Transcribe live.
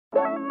Do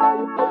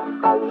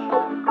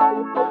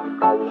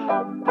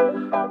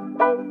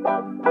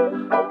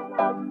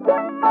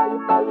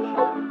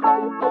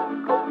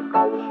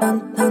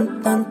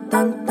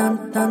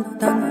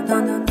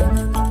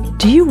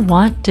you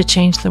want to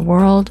change the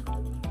world?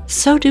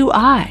 So do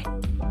I.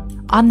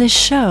 On this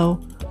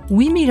show,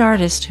 we meet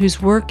artists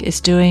whose work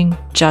is doing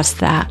just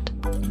that.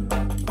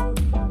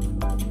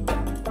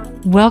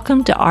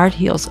 Welcome to Art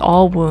Heals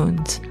All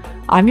Wounds.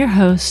 I'm your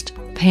host,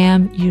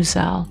 Pam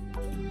Uzel.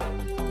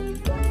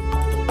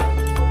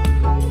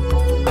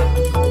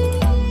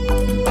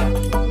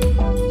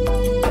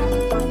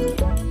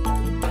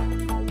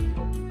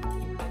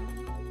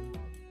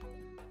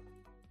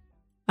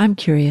 I'm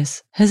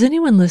curious, has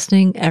anyone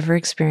listening ever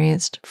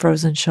experienced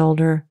frozen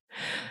shoulder?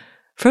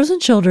 Frozen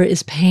shoulder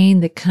is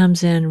pain that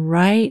comes in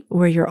right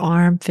where your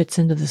arm fits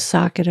into the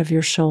socket of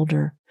your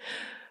shoulder.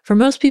 For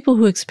most people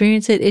who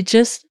experience it, it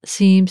just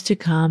seems to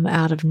come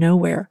out of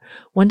nowhere.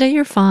 One day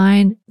you're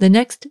fine, the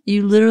next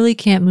you literally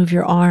can't move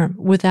your arm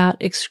without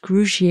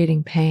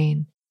excruciating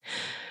pain.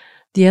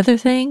 The other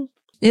thing,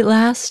 it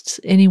lasts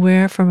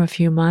anywhere from a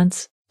few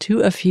months to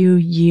a few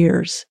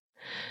years.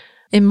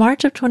 In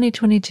March of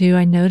 2022,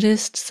 I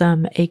noticed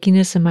some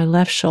achiness in my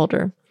left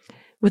shoulder.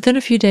 Within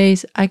a few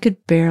days, I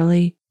could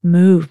barely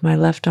move my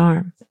left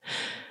arm.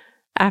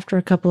 After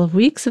a couple of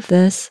weeks of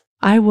this,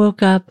 I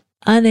woke up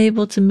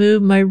unable to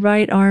move my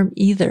right arm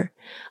either.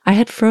 I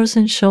had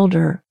frozen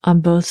shoulder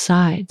on both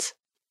sides.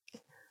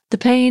 The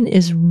pain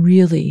is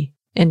really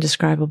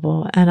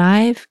indescribable, and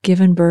I've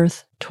given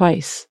birth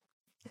twice.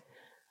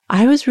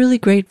 I was really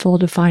grateful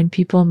to find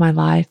people in my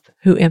life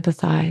who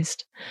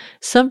empathized.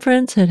 Some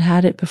friends had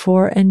had it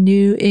before and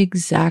knew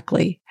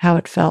exactly how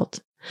it felt.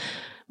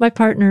 My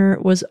partner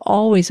was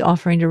always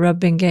offering to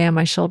rub Bengay on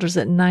my shoulders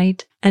at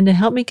night and to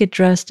help me get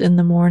dressed in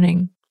the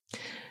morning.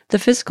 The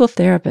physical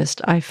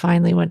therapist I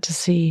finally went to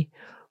see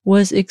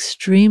was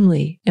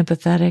extremely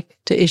empathetic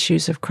to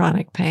issues of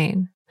chronic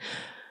pain.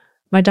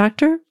 My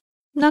doctor,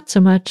 not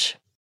so much.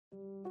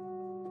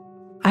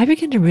 I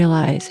began to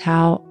realize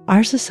how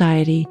our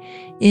society,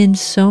 in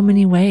so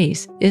many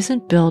ways,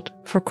 isn't built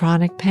for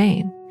chronic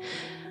pain.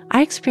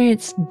 I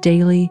experienced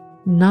daily,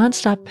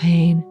 nonstop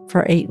pain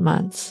for 8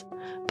 months,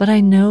 but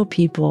I know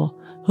people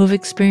who have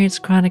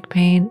experienced chronic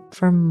pain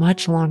for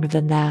much longer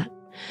than that.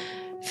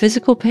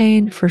 Physical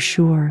pain for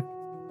sure,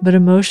 but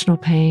emotional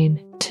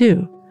pain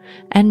too,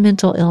 and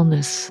mental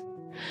illness.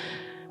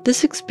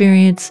 This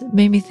experience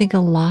made me think a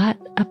lot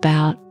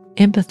about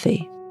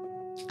empathy,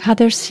 how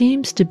there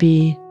seems to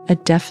be a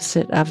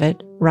deficit of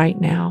it right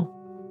now.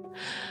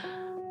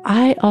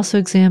 I also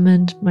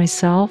examined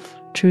myself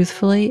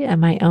truthfully and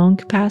my own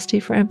capacity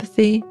for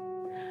empathy.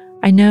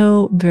 I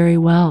know very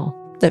well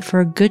that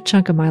for a good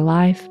chunk of my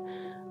life,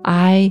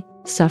 I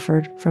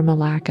suffered from a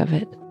lack of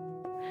it.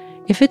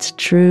 If it's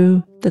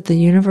true that the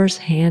universe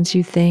hands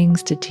you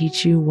things to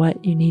teach you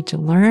what you need to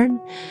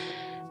learn,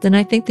 then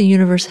I think the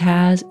universe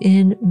has,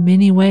 in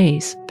many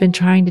ways, been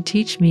trying to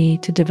teach me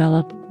to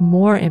develop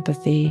more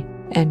empathy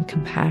and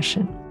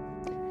compassion.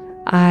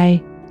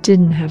 I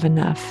didn't have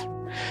enough,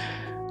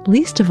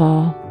 least of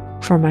all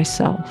for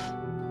myself.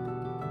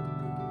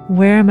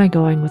 Where am I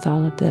going with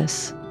all of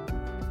this?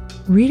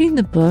 Reading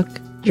the book,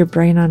 Your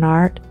Brain on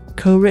Art,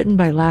 co-written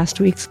by last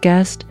week's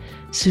guest,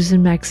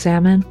 Susan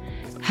McSalmon,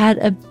 had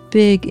a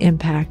big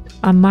impact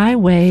on my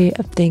way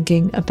of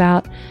thinking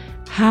about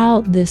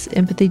how this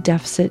empathy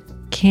deficit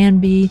can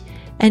be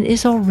and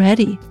is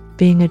already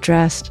being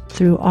addressed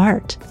through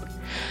art.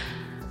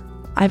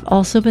 I've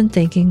also been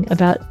thinking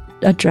about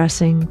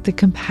addressing the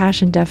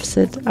compassion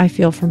deficit I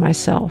feel for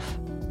myself.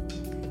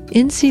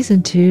 In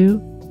season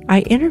 2, I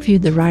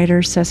interviewed the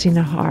writer Ceci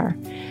Nahar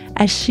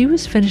as she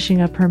was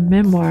finishing up her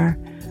memoir,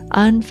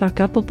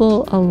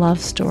 Unfuckupable: A Love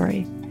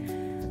Story.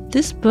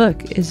 This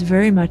book is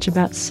very much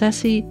about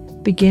Ceci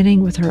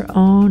beginning with her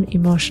own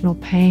emotional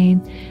pain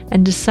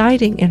and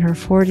deciding in her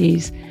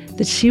 40s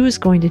that she was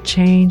going to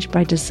change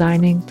by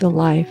designing the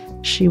life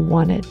she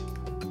wanted.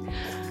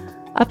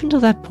 Up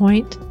until that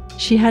point,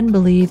 she hadn't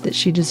believed that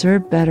she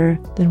deserved better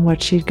than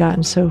what she'd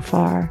gotten so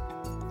far.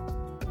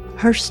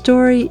 Her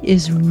story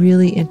is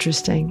really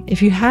interesting.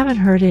 If you haven't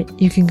heard it,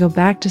 you can go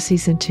back to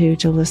season 2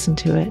 to listen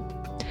to it.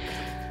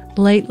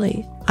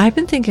 Lately, I've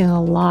been thinking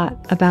a lot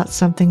about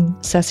something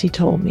Ceci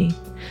told me.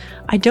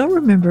 I don't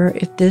remember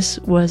if this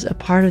was a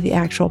part of the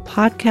actual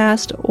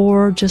podcast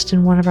or just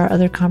in one of our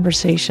other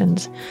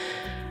conversations,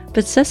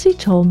 but Ceci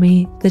told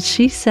me that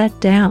she sat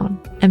down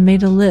and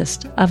made a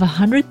list of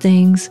 100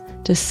 things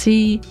to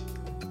see,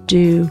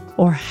 do,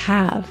 or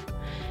have.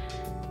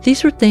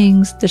 These were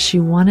things that she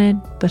wanted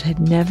but had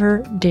never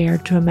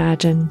dared to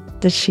imagine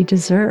that she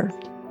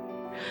deserved.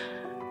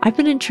 I've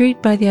been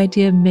intrigued by the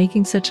idea of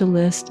making such a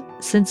list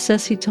since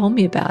Ceci told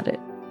me about it,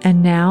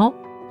 and now,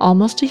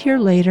 almost a year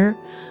later,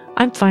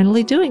 I'm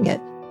finally doing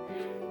it.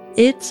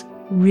 It's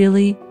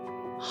really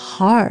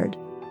hard.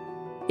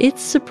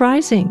 It's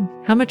surprising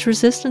how much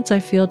resistance I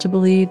feel to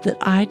believe that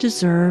I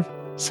deserve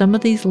some of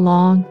these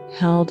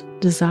long-held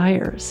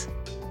desires.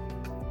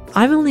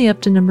 I'm only up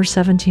to number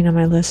 17 on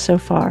my list so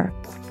far.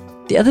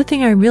 The other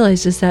thing I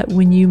realized is that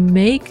when you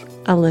make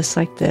a list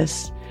like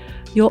this,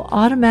 you'll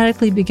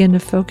automatically begin to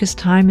focus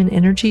time and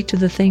energy to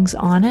the things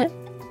on it.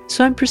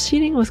 So I'm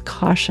proceeding with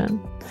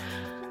caution.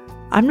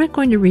 I'm not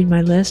going to read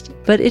my list,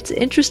 but it's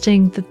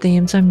interesting the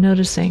themes I'm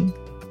noticing.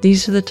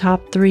 These are the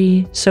top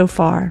 3 so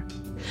far.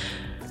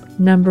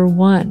 Number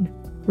 1,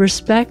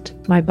 respect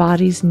my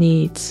body's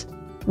needs.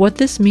 What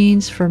this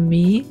means for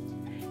me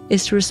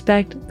is to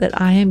respect that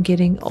I am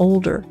getting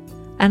older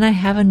and I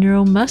have a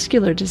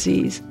neuromuscular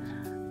disease.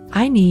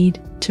 I need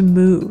to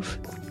move.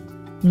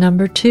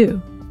 Number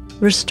 2,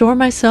 restore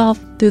myself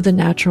through the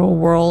natural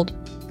world.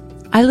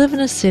 I live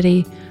in a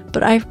city,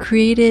 but I've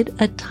created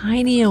a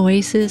tiny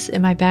oasis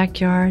in my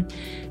backyard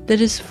that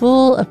is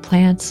full of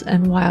plants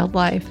and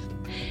wildlife.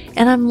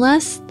 And I'm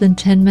less than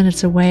 10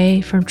 minutes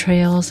away from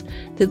trails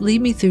that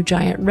lead me through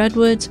giant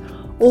redwoods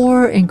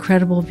or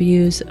incredible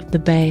views of the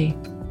bay.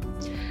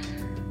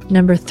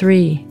 Number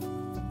 3,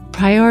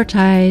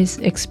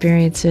 prioritize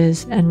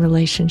experiences and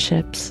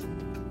relationships.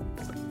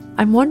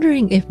 I'm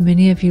wondering if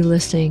many of you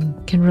listening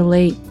can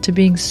relate to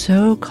being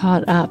so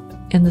caught up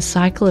in the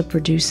cycle of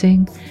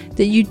producing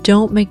that you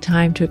don't make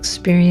time to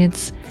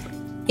experience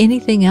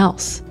anything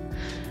else.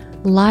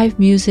 Live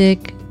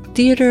music,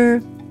 theater,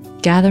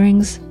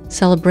 gatherings,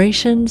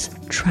 celebrations,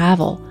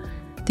 travel.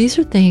 These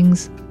are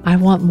things I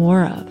want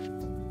more of.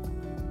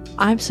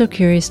 I'm so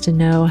curious to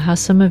know how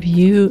some of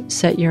you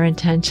set your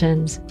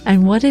intentions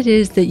and what it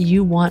is that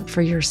you want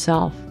for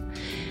yourself.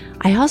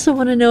 I also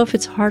want to know if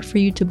it's hard for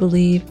you to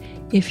believe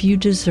if you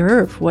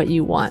deserve what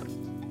you want.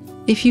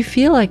 If you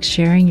feel like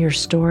sharing your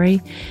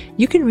story,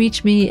 you can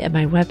reach me at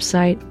my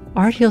website,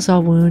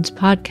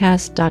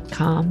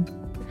 arthealsallwoundspodcast.com.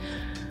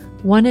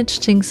 One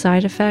interesting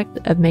side effect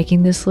of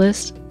making this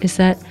list is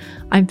that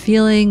I'm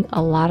feeling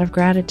a lot of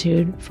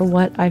gratitude for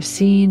what I've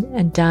seen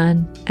and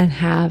done and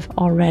have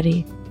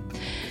already.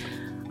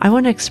 I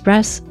want to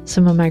express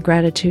some of my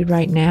gratitude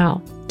right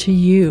now to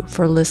you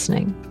for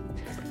listening.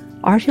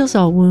 Art Heals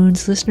All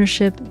Wounds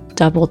listenership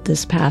doubled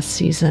this past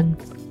season.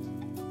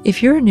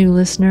 If you're a new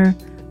listener,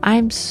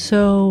 I'm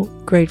so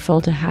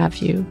grateful to have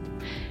you.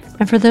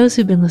 And for those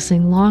who've been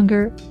listening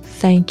longer,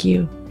 thank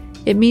you.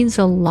 It means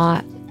a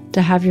lot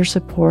to have your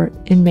support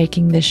in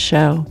making this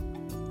show.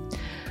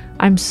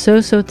 I'm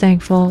so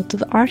thankful to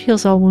the Art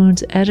Heals All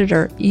Wounds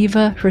editor,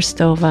 Eva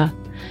Hristova.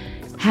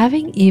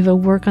 Having Eva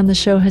work on the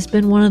show has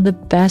been one of the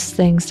best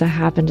things to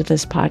happen to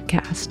this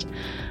podcast.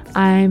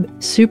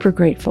 I'm super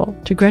grateful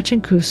to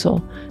Gretchen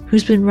Kusel,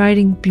 who's been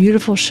writing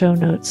beautiful show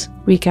notes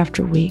week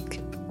after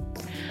week.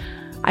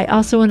 I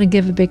also want to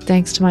give a big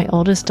thanks to my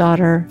oldest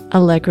daughter,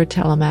 Allegra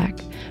Telemack,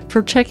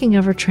 for checking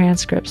over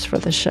transcripts for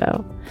the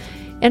show.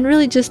 And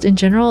really just in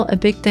general, a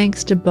big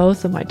thanks to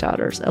both of my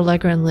daughters,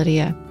 Allegra and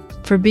Lydia,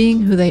 for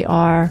being who they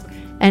are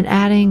and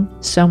adding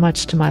so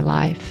much to my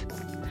life.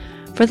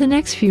 For the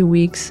next few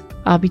weeks,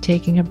 I'll be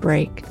taking a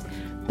break,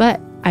 but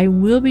I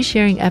will be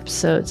sharing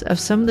episodes of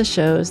some of the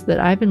shows that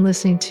I've been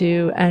listening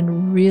to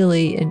and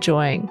really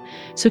enjoying.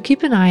 So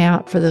keep an eye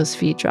out for those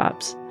feed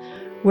drops.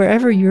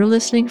 Wherever you're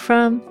listening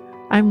from,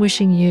 I'm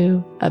wishing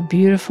you a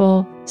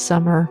beautiful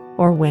summer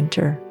or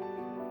winter.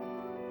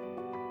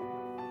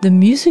 The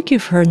music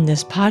you've heard in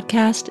this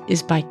podcast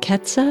is by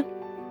Ketsa.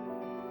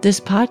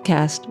 This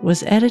podcast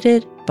was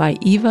edited by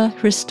Eva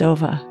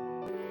Hristova.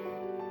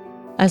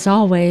 As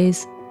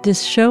always,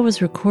 this show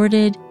was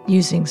recorded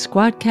using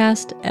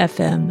Squadcast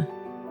FM.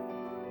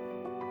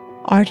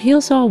 Art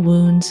Heals All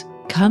Wounds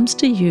comes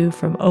to you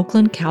from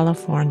Oakland,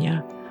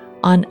 California,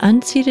 on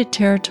unceded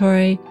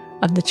territory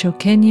of the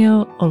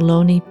Choqueño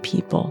Ohlone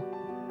people.